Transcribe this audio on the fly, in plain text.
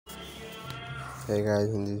Hey guys,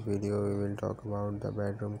 in this video we will talk about the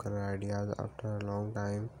bedroom color ideas after a long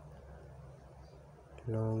day.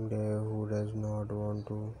 Who does not want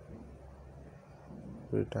to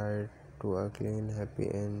retire to a clean, happy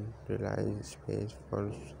and relaxed space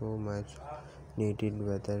for so much needed,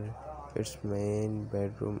 whether it's main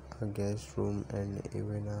bedroom, a guest room and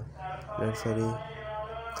even a nursery.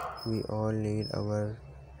 We all need our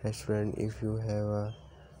restaurant. If you have a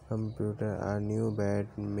computer, a new bed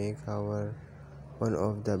make our one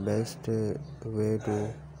of the best way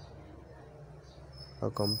to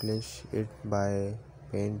accomplish it by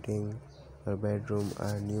painting your bedroom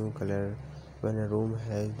a new color. When a room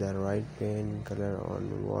has the right paint color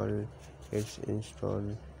on wall, it's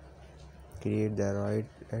installed. Create the right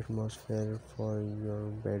atmosphere for your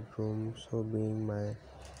bedroom. So being my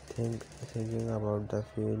thinking about the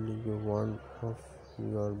feel you want of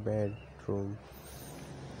your bedroom.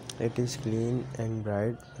 It is clean and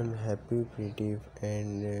bright and happy, pretty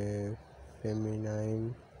and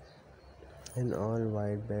feminine. An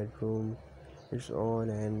all-white bedroom. It's all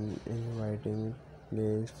an inviting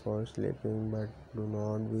place for sleeping, but do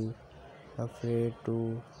not be afraid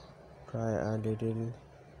to try a little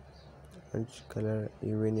punch color,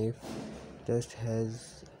 even if just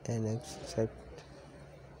has an exact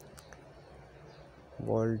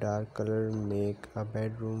wall. Dark color make a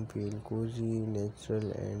bedroom feel cozy,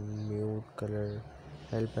 natural, and nude color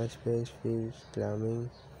help a space feel calming,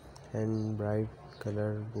 and bright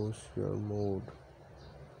color boost your mood.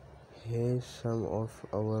 Here's some of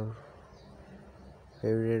our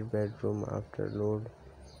favorite bedroom after load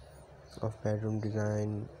of bedroom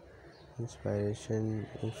design inspiration.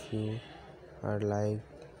 If you are like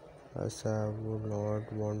us, would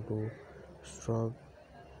not want to stop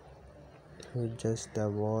with just the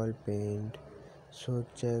wall paint, so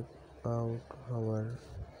check out our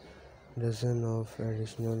dozen of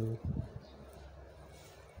additional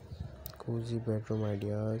cozy bedroom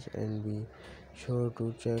ideas, and be sure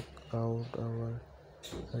to check out our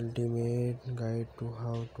ultimate guide to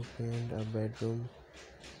how to paint a bedroom.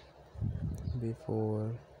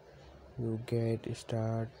 Before you get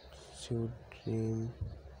started, should dream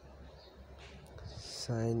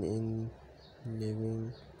sign in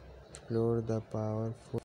living, explore the powerful